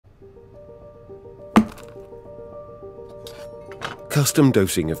Custom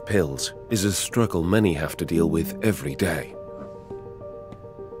dosing of pills is a struggle many have to deal with every day.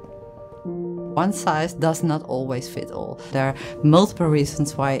 One size does not always fit all. There are multiple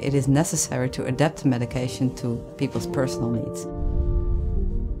reasons why it is necessary to adapt the medication to people's personal needs.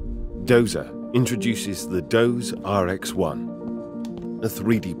 Doser introduces the DoseRx1, a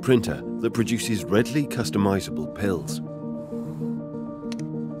 3D printer that produces readily customizable pills.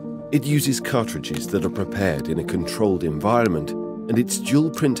 It uses cartridges that are prepared in a controlled environment, and its dual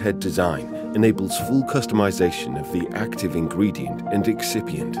printhead design enables full customization of the active ingredient and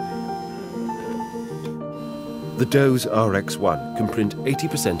excipient. The DoseRx1 can print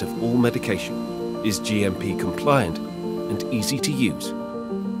 80% of all medication, is GMP compliant and easy to use.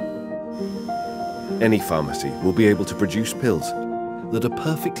 Any pharmacy will be able to produce pills that are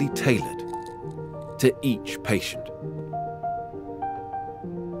perfectly tailored to each patient,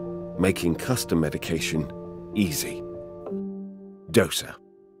 making custom medication easy. Doser.